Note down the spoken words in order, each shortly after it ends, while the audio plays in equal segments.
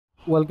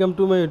Welcome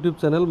to my YouTube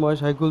channel. মই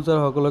Saikhul sir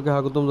সকলোকে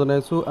স্বাগতম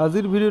জনাইছো।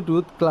 আজিৰ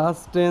ভিডিওটোত ক্লাস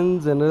 10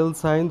 জেনাৰেল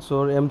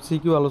সায়েন্সৰ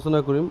MCQ আলোচনা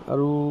কৰিম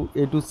আৰু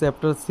এটো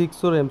চ্যাপ্টাৰ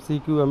 6 ৰ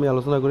MCQ আমি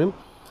আলোচনা কৰিম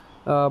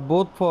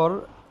both for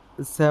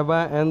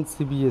SEBA and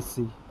CBSC.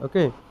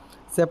 Okay.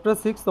 Chapter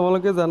 6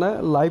 তোমালোকে জানা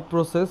লাইফ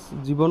প্ৰসেস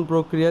জীৱন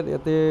প্ৰক্ৰিয়াত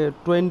এতে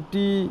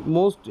 20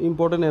 most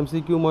important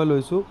MCQ মই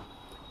লৈছো।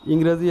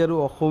 ইংৰাজী আৰু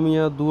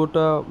অসমীয়া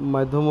দুটা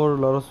মাধ্যমৰ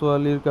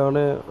লৰাছোৱালীৰ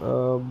কাৰণে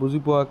বুজি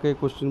পোৱাকে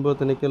কোৱেশ্চনবোৰ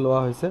তেনেকে লোৱা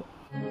হৈছে।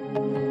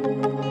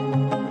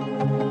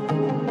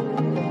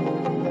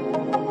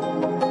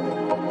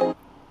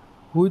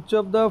 Which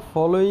of the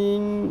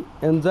following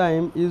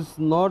enzyme is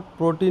not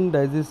protein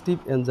digestive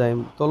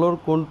enzyme? তলৰ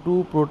কোনটো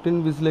protein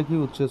বিশ্লেষী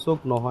উৎসেচক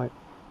নহয়?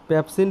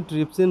 Pepsin,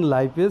 trypsin,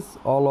 lipase,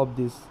 all of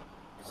this.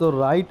 So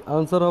right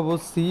answer হ'ব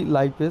C,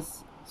 lipase.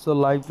 So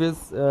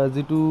lipase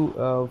যেটো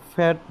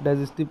fat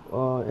digestive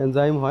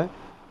enzyme হয়,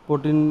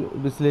 protein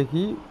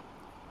বিশ্লেষী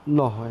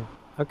নহয়.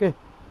 Okay.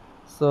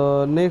 So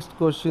next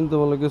question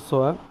তোমালোকে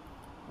চোৱা।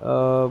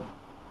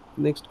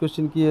 Next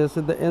question কি আছে?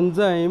 The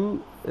enzyme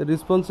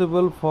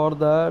responsible for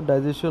the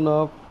digestion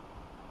of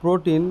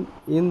protein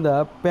in the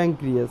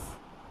pancreas.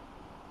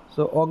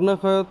 So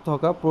অগ্নাশয়ত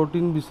থকা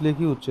protein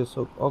বিশ্লেষী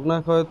উৎসেচক।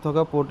 অগ্নাশয়ত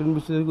থকা protein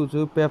বিশ্লেষী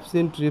উৎসেচক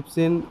pepsin,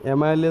 trypsin,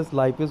 amylase,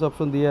 lipase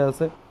option দিয়া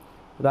আছে।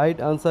 Right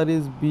answer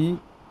is B,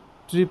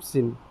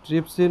 trypsin.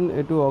 Trypsin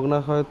এটো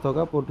অগ্নাশয়ত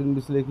থকা protein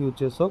বিশ্লেষী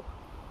উৎসেচক।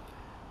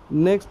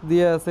 Next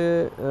দিয়া আছে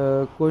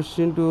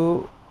question to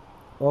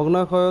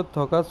অগ্নাশয়ত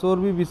থকা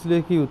চৰ্বি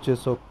বিশ্লেষী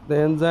উৎসেচক। The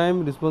enzyme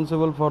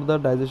responsible for the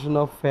digestion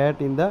of fat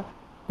in the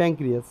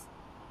pancreas.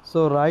 So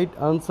right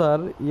answer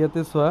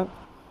ইয়াতে চোৱা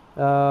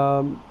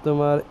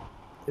তোমাৰ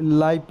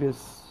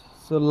lipase.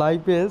 So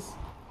lipase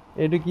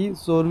এটো কি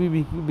চৰ্বি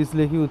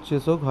বিশ্লেষী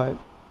উৎসেচক হয়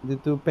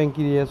যেটো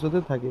প্যানক্ৰিয়াসতে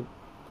থাকে।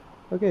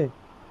 ওকে।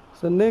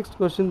 So next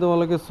question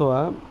তোমালোকে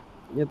চোৱা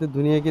ইয়াতে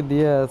ধুনিয়াকে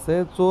দিয়া আছে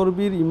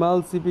চৰ্বিৰ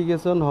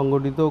ইমালসিফিকেশন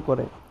সংঘটিত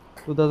কৰে।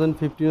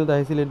 2015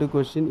 আহিছিল এটো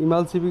question.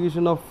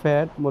 Emulsification of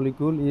fat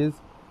molecule is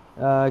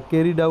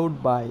carried out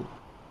by.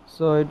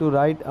 So এটো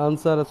right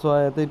answer so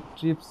এতে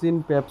trypsin,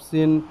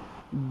 pepsin,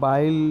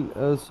 bile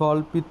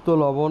salt, পিত্ত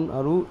লবণ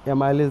আৰু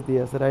amylase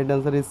দিয়া আছে। Right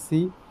answer is C,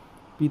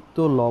 পিত্ত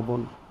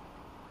লবণ।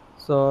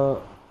 So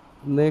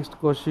next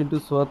question to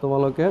চোৱা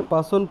তোমালোকে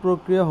পাচন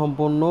প্ৰক্ৰিয়া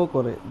সম্পন্ন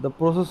কৰে। The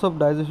process of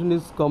digestion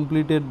is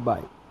completed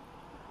by.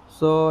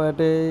 So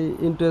এতে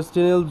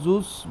intestinal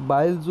juice,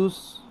 bile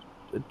juice,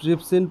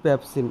 trypsin,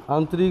 pepsin,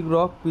 আন্তরিক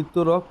রক, পিত্ত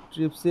রক,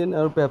 trypsin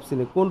আর pepsin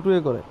কোনটোয়ে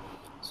করে?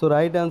 So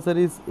right answer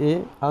is A,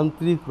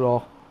 আন্তরিক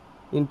রক।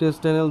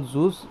 intestinal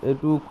juice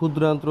এটু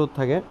ক্ষুদ্ৰান্তৰত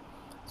থাকে।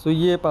 So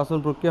ইয়ে পাচন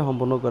প্ৰক্ৰিয়া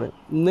সম্পন্ন কৰে।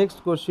 নেক্সট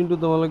কোৱেশ্চনটো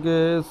তোমালোকে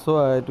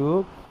চোৱা এটু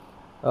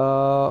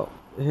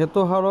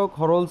হেতহাৰক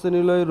সৰল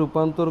শ্ৰেণীলৈ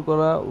ৰূপান্তৰ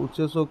কৰা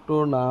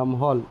উৎসেচকটোৰ নাম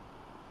হল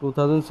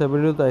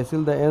 2017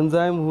 আহিছিল the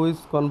enzyme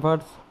which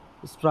converts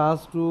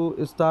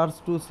starch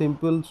to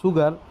simple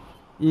sugar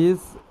is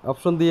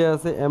option দিয়া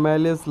আছে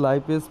amylase,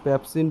 lipase,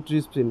 pepsin,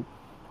 trypsin.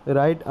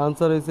 Right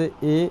answer is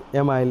A,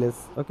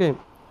 amylase. Okay,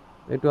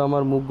 এটো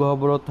আমার মুখ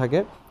গহ্বৰত থাকে।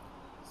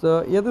 সো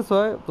ইয়াতে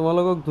চয়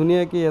তোমালোকক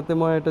ধুনিয়াকে ইয়াতে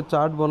মই এটা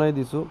চাৰ্ট বনাই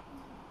দিছো।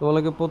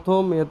 তোমালোকে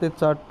প্ৰথম ইয়াতে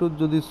চাৰ্টটোত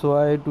যদি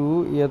চোৱা এটো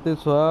ইয়াতে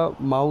চোৱা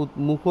মাউথ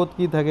মুখত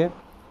কি থাকে?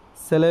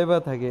 সেলাইভা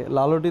থাকে,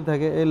 লালটি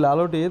থাকে। এই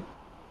লালটিত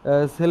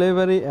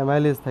সেলাইভারি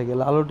অ্যামাইলেজ থাকে,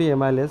 লালটি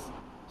অ্যামাইলেজ।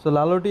 সো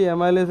লালটি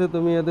অ্যামাইলেজে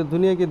তুমি ইয়াতে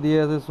ধুনিয়াকে দিয়ে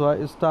আছে চোৱা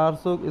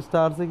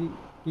স্টার্চে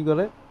কি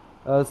করে?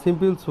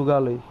 সিম্পল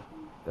সুগার লই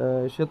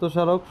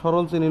শ্বেতসারক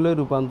সরল শ্রেণীলৈ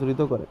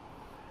রূপান্তরিত করে।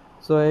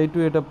 সো এইটো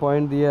এটা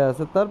পয়েন্ট দিয়া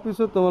আছে। তার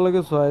পিছত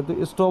তোমালোকে চোৱা এটো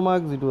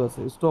স্টমাক যেটো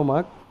আছে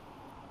স্টমাক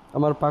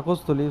আমার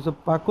পাকস্থলী। সো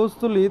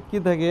পাকস্থলীত কি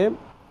থাকে?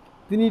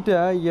 তিনিটা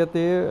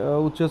ইয়াতে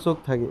উৎসেচক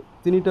থাকে,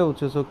 তিনিটা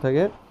উৎসেচক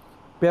থাকে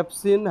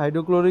পেপসিন,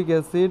 হাইড্রোক্লোরিক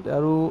অ্যাসিড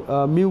আৰু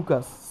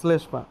মিউকাস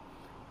শ্লেষ্মা।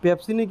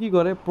 পেপসিনে কি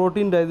কৰে?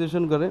 প্ৰোটিন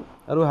ডাইজেশন কৰে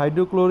আৰু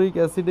হাইড্ৰোক্লোৰিক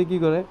অ্যাসিডে কি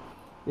কৰে?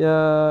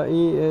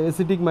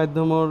 এসিটিক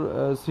মাধ্যমৰ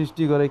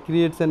সৃষ্টি কৰে,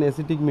 ক্ৰিয়েটছ এন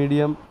এসিটিক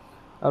মিডিয়াম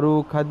আৰু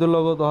খাদ্যৰ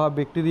লগত অহা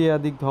ব্যাকটেৰিয়া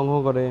আদিক ধ্বংস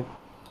কৰে,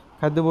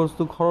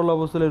 খাদ্যবস্তু সৰল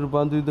অৱস্থালৈ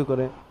ৰূপান্তৰিত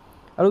কৰে।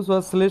 আৰু চোৱা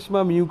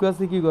শ্লেষ্মা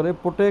মিউকাসে কি কৰে?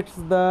 প্ৰটেক্টছ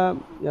দ্য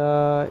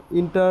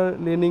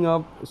ইণ্টাৰলেনিং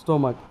অফ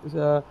ষ্টমাক,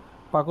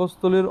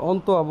 পাকস্থলীৰ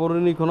অন্ত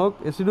আৱৰণীখনক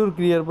এচিডৰ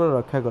ক্ৰিয়াৰ পৰা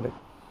ৰক্ষা কৰে।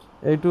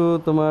 এইটো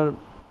তোমাৰ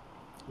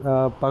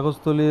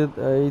পাকস্থলীত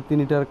এই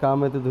তিনিটাৰ কাম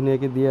এতে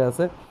ধুনিয়াকে দিয়া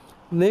আছে।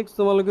 নেক্সট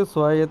তোমালোকে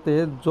চোৱা ইয়াতে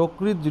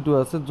যকৃত যেটো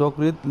আছে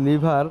যকৃত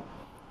লিভার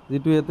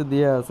যেটো ইয়াতে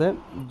দিয়া আছে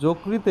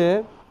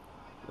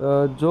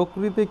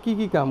যকৃতে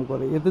কি কাম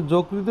করে? ইয়াতে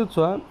যকৃতত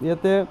চোৱা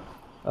ইয়াতে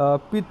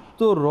পিত্ত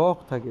ৰস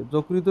থাকে।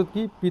 যকৃতত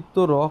কি পিত্ত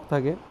ৰস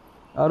থাকে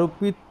আৰু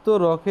পিত্ত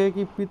ৰসে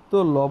কি পিত্ত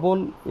লবণ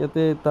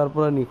ইয়াতে তাৰ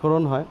পৰা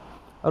নিঃসৰণ হয়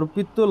আৰু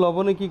পিত্ত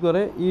লবণে কি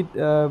কৰে?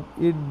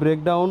 It brake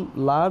down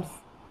large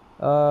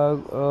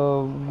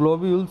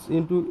globules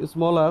into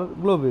smaller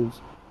globules.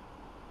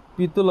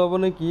 পিত্ত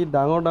লবণে কি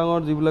ডাঙৰ ডাঙৰ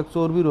যিবিলাক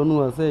চৰ্বিৰ অণু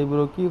আছে এইবোৰ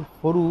কি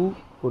সৰু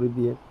কৰি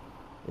দিয়ে।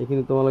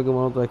 এইখিনি তোমালোকে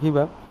মনত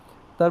ৰাখিবা।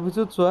 তাৰ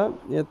পিছত চোৱা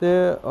ইয়াতে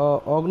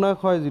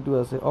অগ্নাশয় যেটো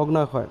আছে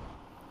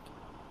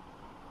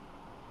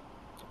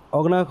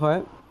অগ্নাশয়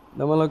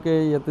তোমালোকে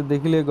ইয়াতে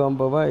দেখিলে গম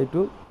পাবা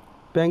এইটো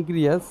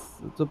পেংক্ৰিয়াছ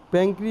তো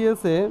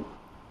পেংক্ৰিয়াছে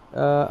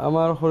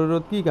আমাৰ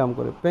শৰীৰত কি কাম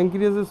কৰে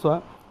পেংক্ৰিয়াছে চোৱা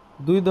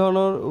দুই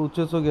ধৰণৰ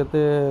উৎসেচক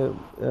ইয়াতে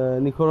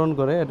নিঃসৰণ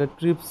কৰে এটা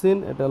ট্ৰিপচিন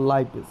এটা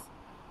লাইপেজ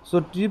সো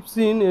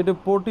ট্ৰিপচিন এটা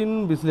প্ৰটিন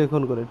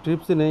বিশ্লেষণ কৰে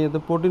ট্ৰিপচিনে ইয়াতে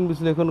প্ৰটিন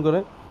বিশ্লেষণ কৰে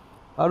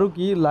আৰু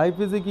কি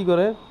লাইপেজে কি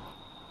কৰে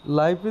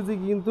লাইপেজে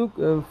কিন্তু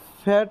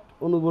ফ্যাট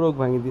অনুবোৰক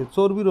ভাঙি দিয়ে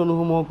চৰ্বিৰ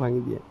অনুসমূহক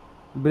ভাঙি দিয়ে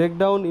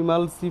ব্ৰেকডাউন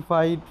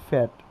ইমালসিফাইড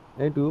ফ্যাট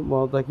এইটো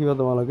মনত ৰাখিবা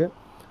তোমালোকে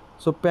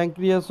সো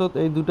পেংক্ৰিয়াছত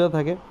এই দুটা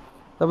থাকে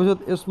তাৰপিছত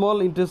স্মল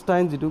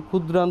ইন্টেষ্টাইন যেটো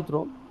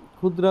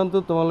ক্ষুদ্ৰান্ত্ৰ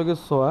তোমালোকে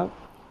চোৱা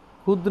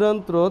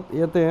ক্ষুদ্ৰান্ত্ৰত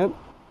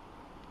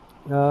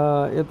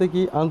ইয়াতে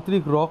কি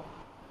আন্তৰিক ৰস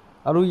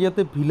আৰু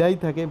ইয়াতে ভিলাই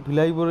থাকে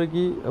ভিলাইবোৰে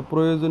কি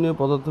প্ৰয়োজনীয়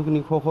পদাৰ্থখিনি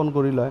শোষণ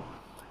কৰি লয়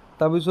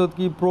তাৰপিছত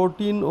কি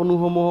প্ৰটিন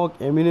অনুসমূহক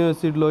এমিনো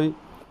এচিড লৈ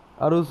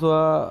আৰু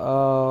চোৱা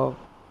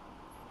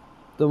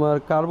তোমাৰ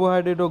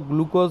কাৰ্বোহাইড্ৰেটক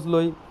গ্লুকোজ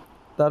লৈ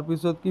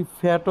তাৰপিছত কি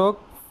ফ্যাটক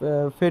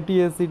ফেটি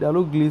এচিড আৰু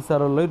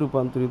গ্লিচাৰলৈ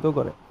ৰূপান্তৰিত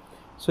কৰে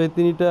সো এই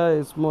তিনিটা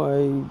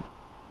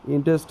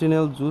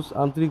ইন্টেষ্টিনেল জুচ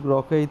আন্তৰিক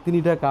ৰসে এই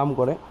তিনিটা কাম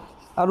কৰে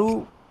আৰু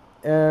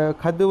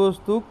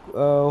খাদ্যবস্তুক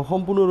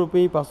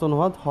সম্পূৰ্ণৰূপে পাচন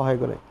হোৱাত সহায়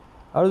কৰে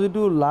আৰু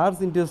যেটো লাৰ্জ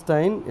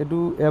ইন্টেষ্টাইন এটো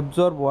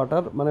এবজৰ্ব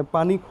ওয়াটাৰ মানে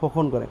পানী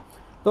শোষণ কৰে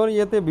তো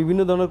ইয়াতে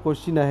বিভিন্ন ধৰণৰ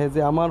কোৱেশ্চন আহে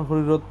যে আমাৰ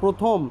শৰীৰত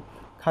প্ৰথম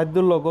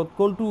খাদ্যৰ লগত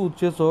কোনটো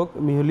উৎসেচক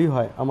মিহলি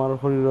হয় আমাৰ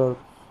শৰীৰৰ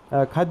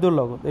খাদ্যৰ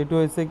লগত এইটো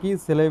হৈছে কি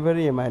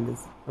সেলাইভাৰী এমাইলেজ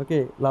ওকে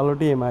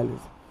লালটি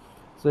এমাইলেজ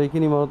সো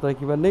এইখিনি মনত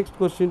ৰাখিবা নেক্সট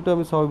কোৱেশ্চনটো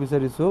আমি চাব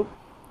বিচাৰিছো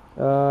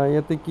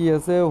ইয়াতে কি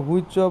আছে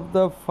which of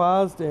the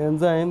first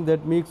enzyme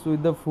that mix with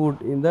the food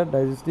in the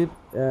digestive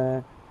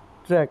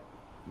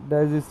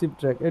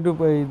track এইটো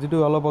যেটো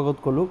অলপ আগত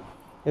ক'লো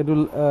এইটো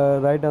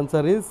right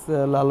answer is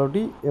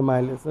লালটি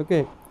amylase okay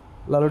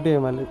লালটি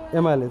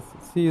amylase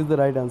C is the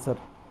right answer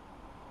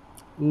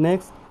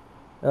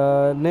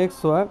next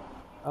চোৱা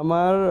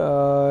আমাৰ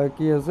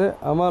কি আছে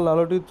আমাৰ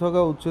লালটিত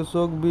থকা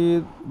উৎসেচক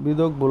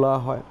বিদক বোলা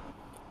হয়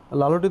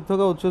লালটিত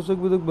থকা উৎসেচক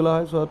বিদক বোলা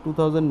হয় সো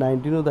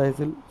 2019ত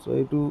আহিছিল সো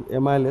এইটো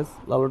এমাইলেজ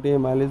লালটি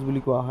এমাইলেজ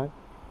বুলি কোৱা হয়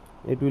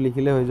এইটো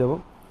লিখিলে হৈ যাব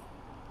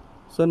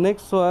সো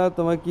নেক্সট চোৱা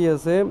তোমাৰ কি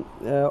আছে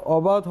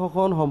অবাধ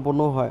শোষণ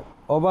সম্পূৰ্ণ হয়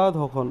অবাধ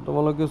শোষণ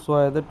তোমালোকে চোৱা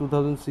ইয়াতে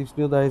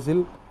 2016ত আহিছিল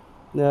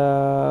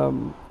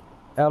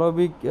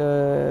এৰবিক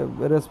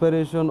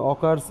ৰেসপিৰেশন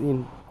অকাৰ্স ইন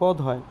কত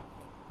হয়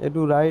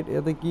এইটো ৰাইট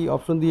ইয়াতে কি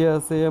অপশন দিয়া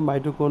আছে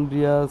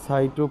মাইটোকন্ড্ৰিয়া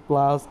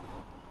সাইটোপ্লাস্ট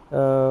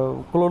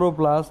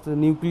ক্লোৰোপ্লাস্ট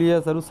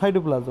নিউক্লিয়াছ আৰু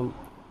cytoplasm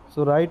so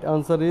right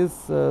answer is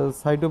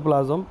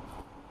cytoplasm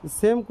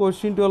same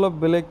কোৱেশ্চনটো অলপ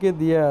বেলেগকে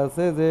দিয়া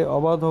আছে যে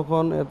অবাধ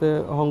শোষণ ইয়াতে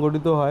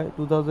সংঘটিত হয়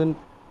 2000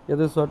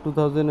 ইয়াতে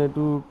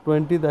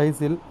 2020ত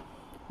আহিছিল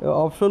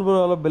অপশনবোৰ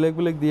অলপ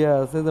বেলেগ দিয়া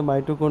আছে যে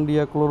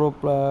মাইটোকন্ড্ৰিয়া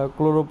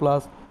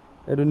ক্লোৰোপ্লাস্ট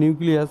এটো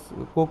নিউক্লিয়াছ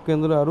কোষ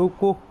কেন্দ্ৰ আৰু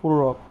কোষ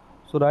পূৰক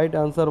so right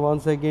answer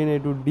once again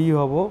এটো ডি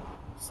হ'ব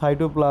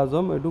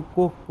সাইটোপ্লাজম এটো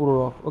কোষ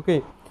পূৰক ওকে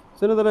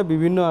সো এনেদৰে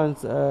বিভিন্ন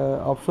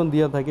অপশন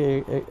দিয়া থাকে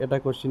এটা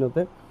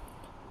কোৱেশ্চনতে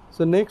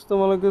সো নেক্সট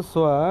তোমালোকে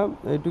চোৱা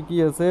এইটো কি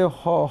আছে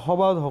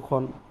সবাধ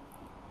শোষণ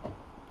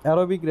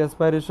এৰবিক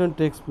ৰেসপিৰেশন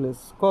টেক্স প্লেস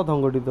কত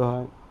সংঘটিত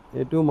হয়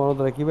এইটো মনত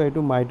ৰাখিবা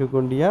এইটো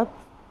মাইটোকন্ড্ৰিয়াত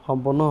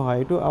সম্পন্ন হয়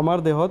এইটো আমাৰ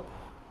দেহত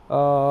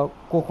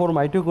কোষৰ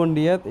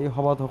মাইটোকন্ড্ৰিয়াত এই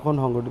সবাধ শোষণ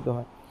সংঘটিত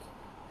হয়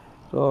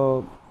তো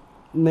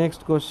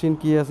নেক্সট কোৱেশ্চন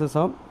কি আছে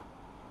চাম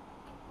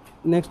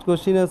নেক্সট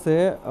কোৱেশ্চন আছে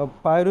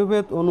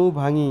পাইৰুভেট অণু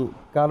ভাঙি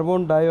কাৰ্বন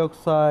ডাই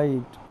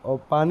অক্সাইড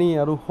পানী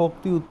আৰু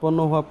শক্তি উৎপন্ন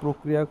হোৱা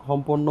প্ৰক্ৰিয়া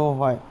সম্পন্ন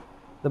হয়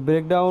the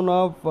breakdown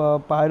of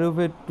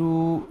pyruvate to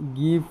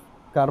give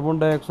carbon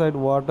dye oxide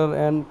water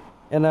and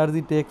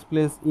energy takes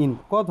place in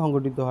কত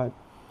সংঘটিত হয়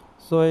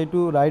সো এইটো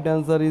ৰাইট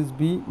আনসাৰ ইজ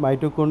বি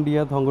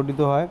মাইটোকন্ড্ৰিয়াত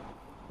সংঘটিত হয়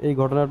এই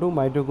ঘটনাটো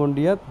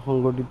মাইটোকন্ড্ৰিয়াত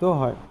সংঘটিত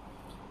হয়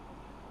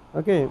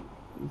ওকে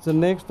সো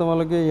নেক্সট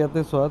তোমালোকে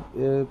ইয়াতে চোৱা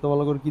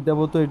তোমালোকৰ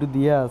কিতাপতো এইটো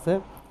দিয়া আছে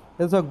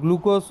তাৰপিছত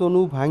গ্লুকোজ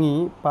অণু ভাঙি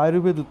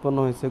পাইৰুভেট উৎপন্ন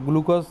হৈছে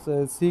গ্লুকোজ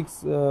 6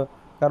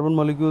 কাৰ্বন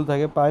মলিকিউল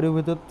থাকে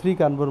পাইৰুভেটত 3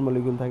 কাৰ্বন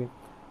মলিকিউল থাকে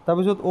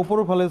তাৰপিছত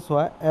ওপৰৰ ফালে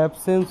চোৱা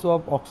এবসেন্স অফ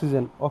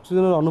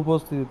অক্সিজেনৰ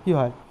অনুপস্থিতিত কি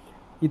হয়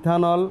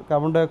ইথানল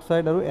কাৰ্বন ডাই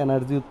অক্সাইড আৰু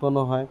এনাৰ্জি উৎপন্ন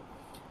হয়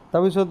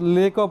তাৰপিছত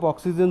লেক অফ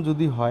অক্সিজেন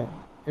যদি হয়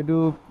এটো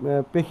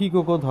পেশী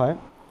কোষত হয়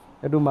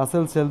এটো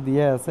মাসেল সেল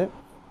দিয়া আছে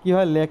কি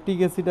হয় ল্যাকটিক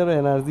এসিড আৰু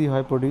এনাৰ্জি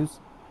হয় প্ৰডিউস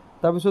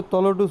তাৰপিছত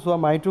তলটো চোৱা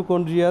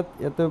মাইটোকন্ড্ৰিয়াত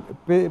এতে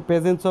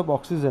প্ৰেজেন্স অফ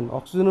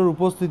অক্সিজেনৰ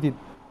উপস্থিতিত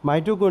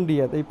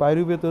মাইটোকন্ড্ৰিয়াত এই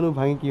পাইৰুভেট অণু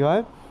ভাঙি কি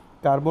হয়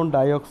carbon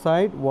dye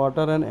oxide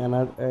water and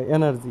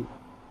energy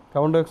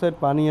carbon dye oxide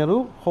পানী আৰু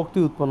শক্তি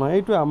উৎপন্ন হয়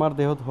এইটো আমাৰ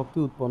দেহত শক্তি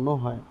উৎপন্ন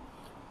হয়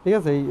ঠিক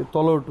আছে এই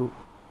তলৰটো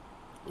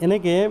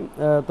এনেকে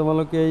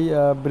তোমালোকে এই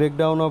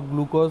breakdown of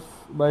glucose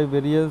by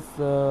various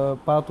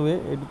পাথৱে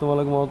এইটো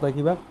তোমালোকে মনত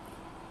ৰাখিবা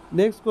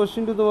নেক্সট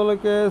কোৱেশ্চনটো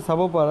তোমালোকে চাব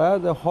পাৰা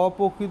যে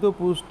সপকৃত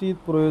পুষ্টিত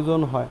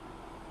প্ৰয়োজন হয়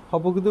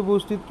সপকৃত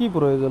পুষ্টিত কি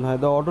প্ৰয়োজন হয়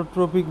the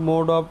অটোট্ৰপিক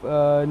mode of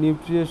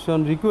nutrition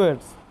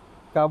ৰিকুৱাৰ্ডছ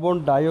carbon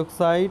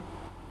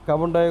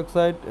dye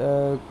oxide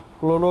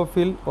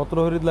chlorophyll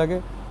পত্ৰহৰিত লাগে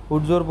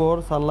সূৰ্যৰ পোহৰ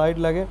সানলাইট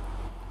লাগে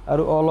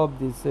আৰু অল অফ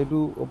দিস এইটো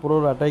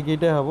ওপৰৰ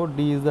আটাইকেইটাই হ'ব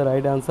D is the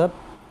right answer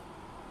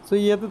so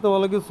ইয়াতে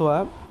তোমালোকে চোৱা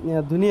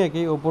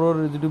ধুনীয়াকৈ ওপৰৰ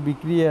যিটো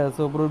বিক্ৰিয়া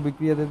আছে ওপৰৰ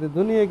বিক্ৰিয়াতে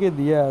ধুনীয়াকৈ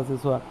দিয়া আছে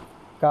চোৱা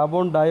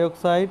কাৰ্বন ডাই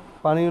অক্সাইড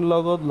পানীৰ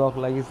লগত লগ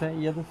লাগিছে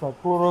ইয়াতে চোৱা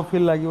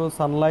ক্ল'ৰ'ফিল লাগিব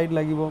ছানলাইট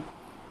লাগিব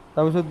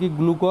তাৰপিছত কি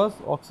গ্লুক'জ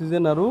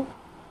অক্সিজেন আৰু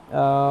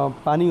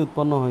পানী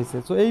উৎপন্ন হৈছে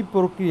সো এই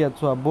প্ৰক্ৰিয়াত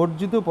চোৱা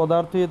বৰ্জিত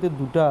পদাৰ্থ ইয়াতে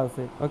দুটা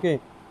আছে ওকে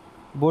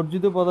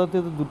বৰ্জিত পদাৰ্থ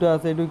ইয়াতে দুটা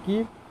আছে এইটো কি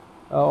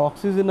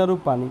অক্সিজেন আৰু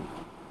পানী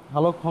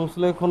হালক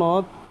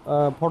সংশ্লেষণত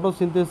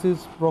ফটোচিন্থেসিস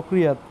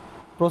প্ৰক্ৰিয়াত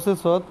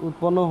প্ৰচেছত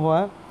উৎপন্ন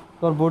হোৱা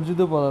তোৰ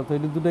বৰ্জিত পদাৰ্থ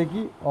এইটো দুটা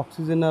কি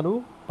অক্সিজেন আৰু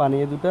পানী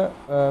এই দুটা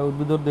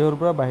উদ্ভিদৰ দেহৰ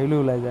পৰা বাহিৰলৈ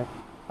ওলাই যায়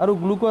আৰু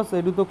গ্লুক'জ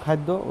এইটোতো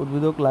খাদ্য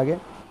উদ্ভিদক লাগে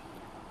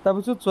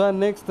তাৰপিছত চোৱা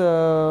নেক্সট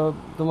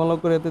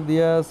তোমালোকৰ ইয়াতে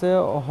দিয়া আছে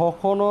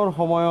শ্বসনৰ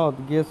সময়ত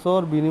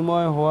গেছৰ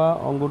বিনিময় হোৱা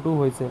অংগটো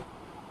হৈছে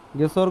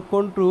গেছৰ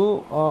কোনটো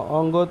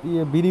অংগত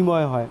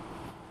বিনিময় হয়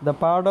the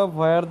part of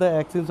where the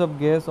exchange of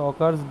gas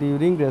occurs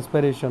during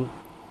ৰেছপিৰেশ্যন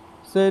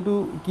so এইটো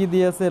কি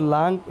দিয়া আছে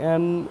লাং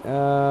and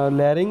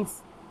larynx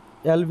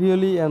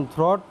এলভিঅলি and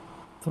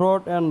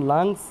থ্ৰট and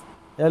lungs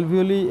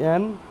এলভিঅলি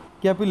and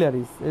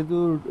কেপিলাৰিজ এইটো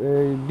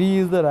D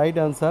is the right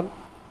answer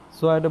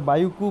so এটা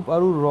বায়ুকূপ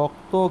আৰু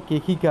ৰক্ত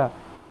কেশিকা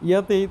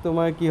ইয়াতেই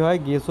তোমাৰ কি হয়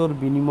গেছৰ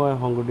বিনিময়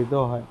সংঘটিত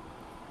হয়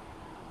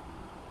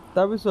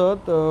তাৰপিছত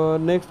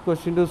নেক্সট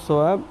কুৱেশ্যনটো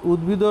চোৱা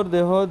উদ্ভিদৰ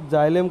দেহত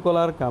জাইলেম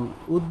কলাৰ কাম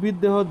উদ্ভিদ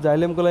দেহত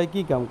জাইলেম কলাই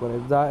কি কাম কৰে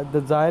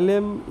the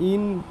xylem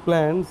in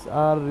plants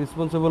R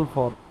ৰেছপন্সিবল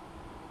for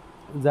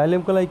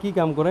xylem কলাই কি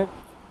কাম কৰে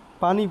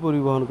পানী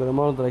পৰিবহন কৰে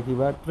মনত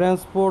ৰাখিবা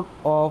ট্ৰেন্সপোৰ্ট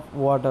অফ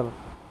ৱাটাৰ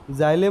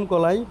জাইলেম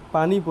কলাই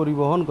পানী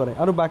পৰিবহন কৰে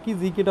আৰু বাকী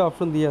যিকেইটা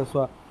অপশ্যন দিয়া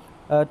চোৱা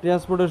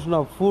ট্ৰেন্সপোৰ্টেশ্যন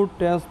of food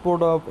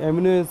transport of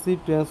amino acid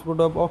transport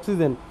of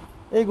oxygen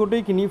এই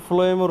গোটেইখিনি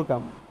ফ্লয়েমৰ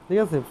কাম ঠিক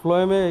আছে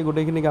ফ্লয়েমে এই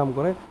গোটেইখিনি কাম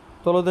কৰে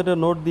তলত এটা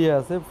নোট দিয়া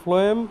আছে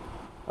ফ্লয়েম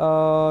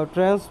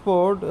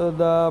transport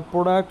the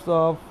products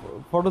of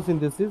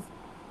ফটোচিন্থেসিস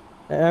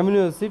amino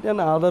acid and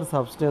other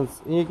substance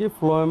এই কি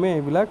ফ্লয়েমে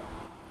এইবিলাক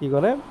কি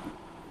কৰে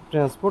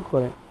ট্ৰেন্সপোৰ্ট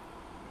কৰে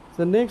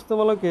সো নেক্সট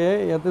তোমালোকে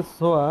ইয়াতে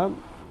চোৱা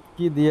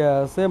কি দিয়া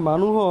আছে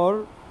মানুহৰ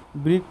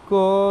বৃক্ক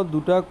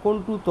দুটা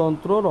কোনটো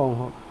তন্ত্ৰৰ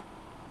অংশ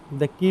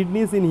the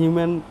kidneys in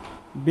human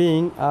being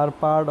R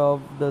part of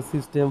the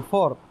system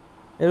for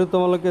এইটো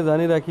তোমালোকে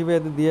জানি ৰাখিবা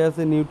ইয়াতে দিয়া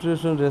আছে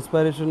নিউট্ৰিশ্যন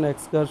ৰেছপিৰেশ্যন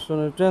এক্সকাৰ্ছন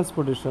আৰু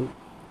ট্ৰেন্সপোৰ্টেশ্যন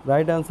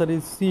right answer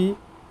is C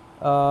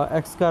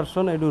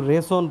excursion এইটো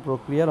ৰেচন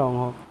প্ৰক্ৰিয়াৰ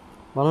অংশ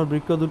মানুহৰ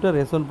বৃক্ক দুটা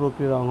ৰেচন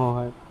প্ৰক্ৰিয়াৰ অংশ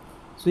হয়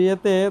সো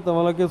ইয়াতে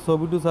তোমালোকে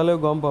ছবিটো চালেও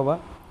গম পাবা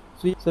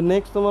সো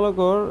নেক্সট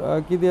তোমালোকৰ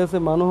কি দিয়া আছে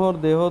মানুহৰ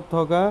দেহত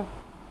থকা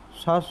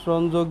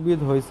শ্বাসৰঞ্জকবিধ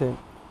হৈছে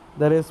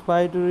the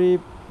respiratory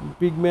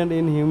pigment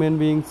in human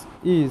beings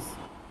is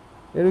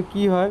এইটো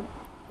কি হয়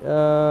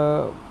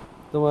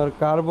তোমাৰ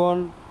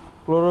কাৰ্বন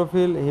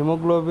ক্ল'ৰ'ফিল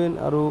হিমোগ্ল'বিন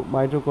আৰু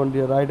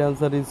mitochondria right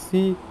answer is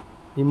C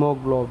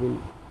haemoglobin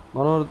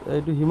মানুহৰ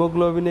এইটো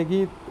হিমোগ্ল'বিনে কি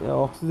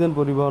অক্সিজেন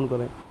পৰিবহন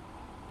কৰে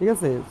ঠিক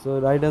আছে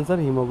চ' ৰাইট আনচাৰ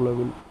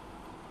হিমোগ্ল'বিন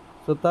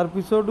চ'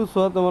 তাৰপিছতো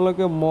চোৱা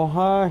তোমালোকে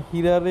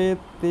মহাশিৰাৰে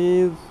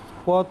তেজ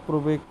ক'ত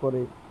প্ৰৱেশ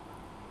কৰে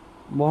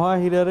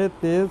মহাশিৰাৰে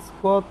তেজ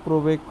ক'ত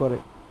প্ৰৱেশ কৰে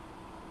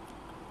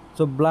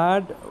চ'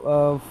 blood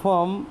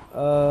from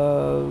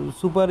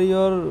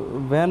superior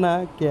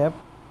vena cap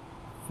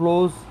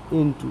flows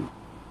into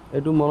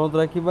এইটো মনত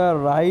ৰাখিবা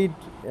ৰাইট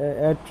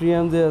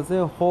এট্ৰিয়াম যে আছে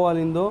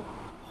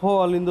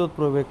অলিন্দত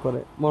প্ৰৱেশ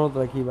কৰে মনত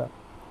ৰাখিবা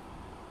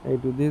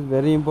এইটো দিছ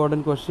very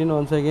important question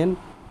once again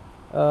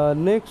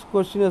next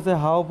question আছে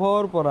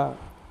হাওঁফাওঁৰ পৰা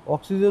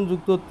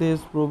অক্সিজেনযুক্ত তেজ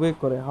প্ৰৱেশ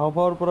কৰে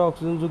হাওঁফাওঁৰ পৰা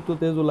অক্সিজেনযুক্ত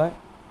তেজ ওলায়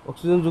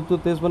অক্সিজেনযুক্ত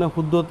তেজ মানে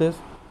শুদ্ধ তেজ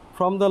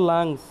from the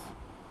lungs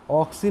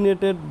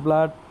অক্সিনেটেড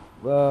blood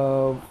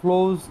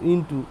flows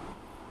into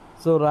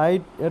so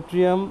right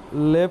atrium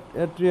left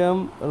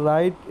atrium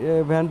right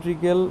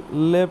ventricle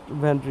left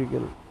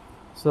ventricle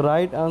so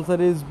right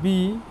answer is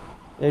B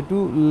etu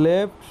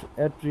left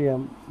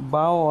atrium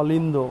bao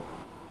olindo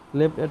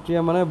left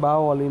atrium mane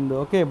bao olindo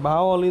okay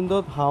bao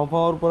olindot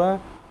haofaor pora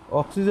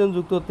oxygen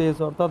যুক্ত তেজ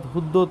অর্থাৎ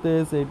শুদ্ধ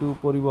তেজ এইটো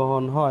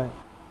পৰিবহন হয়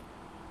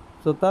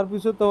so তাৰ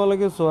পিছত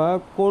তোমালোকে চোৱা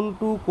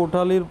কোনটো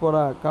কোঠালিৰ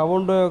পৰা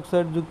কাৰ্বন ডাই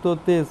অক্সাইড যুক্ত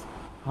তেজ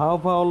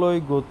হাওঁফাওঁলৈ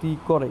গতি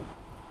কৰে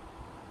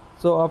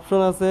সো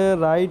অপশ্যন আছে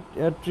ৰাইট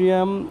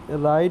এট্ৰিয়াম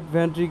ৰাইট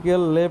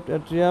ভেন্ট্ৰিকেল লেফ্ট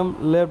এট্ৰিয়াম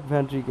লেফ্ট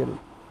ভেন্ট্ৰিকেল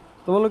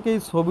তোমালোকে এই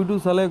ছবিটো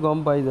চালে গম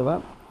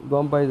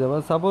পাই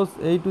যাবা সাপোজ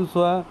এইটো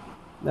চোৱা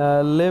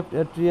লেফ্ট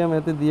এট্ৰিয়াম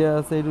ইয়াতে দিয়া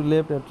আছে এইটো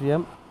লেফ্ট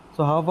এট্ৰিয়াম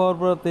সো হাওঁফাওঁৰ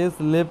পৰা তেজ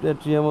লেফ্ট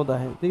এট্ৰিয়ামত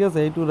আহে ঠিক আছে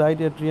এইটো ৰাইট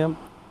এট্ৰিয়াম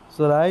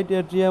সো ৰাইট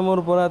এট্ৰিয়ামৰ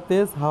পৰা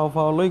তেজ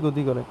হাওঁফাওঁলৈ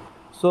গতি কৰে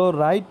সো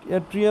ৰাইট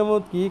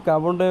এট্ৰিয়ামত কি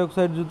কাৰ্বন ডাই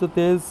অক্সাইড যুক্ত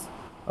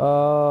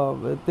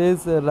তেজ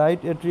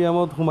ৰাইট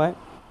এট্ৰিয়ামত সোমায়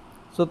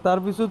সো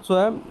তাৰপিছত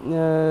চোৱা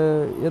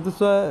ইয়াতে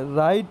চোৱা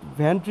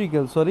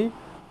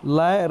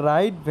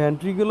ৰাইট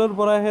ভেন্ট্ৰিকেলৰ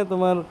পৰাহে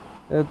তোমাৰ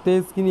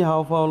তেজখিনি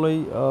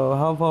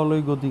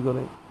হাওঁফাওঁলৈ গতি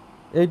কৰে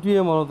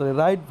এইটোৱে মনত ৰাখে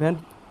ৰাইট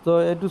তো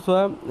এইটো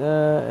চোৱা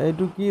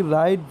এইটো কি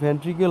ৰাইট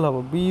ভেন্ট্ৰিকেল হ'ব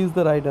B is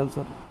the right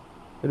answer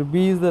এইটো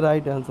B is the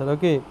right answer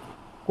okay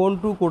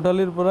কোনটো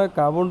কোঠালিৰ পৰা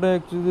কাৰ্বন ডাই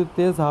অক্সাইড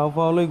তেজ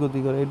হাওঁফাওঁলৈ গতি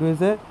কৰে এইটো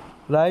হৈছে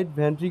ৰাইট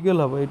ভেন্ট্ৰিকেল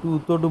হ'ব এইটো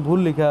উত্তৰটো ভুল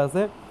লিখা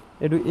আছে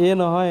এইটো এ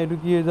নহয় এইটো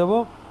কি হৈ যাব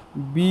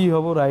বি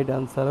হ'ব ৰাইট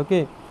আনচাৰ অ'কে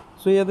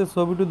সো ইয়াতে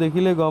ছবিটো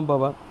দেখিলে গম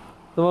পাবা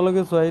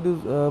তোমালোকে চোৱা এইটো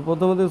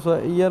প্ৰথমতে চোৱা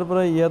ইয়াৰ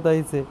পৰা ইয়াত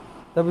আহিছে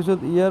তাৰপিছত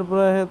ইয়াৰ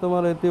পৰাহে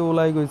তোমাৰ এতিয়া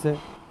ওলাই গৈছে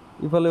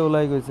ইফালে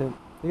ওলাই গৈছে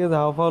ঠিক আছে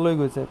হাওঁফাওঁলৈ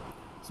গৈছে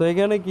সো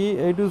এইকাৰণে কি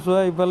এইটো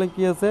চোৱা ইফালে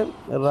কি আছে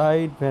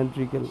ৰাইট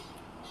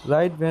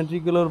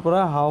ভেন্ট্ৰিকেল পৰা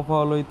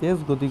হাওঁফাওঁলৈ তেজ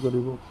গতি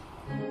কৰিব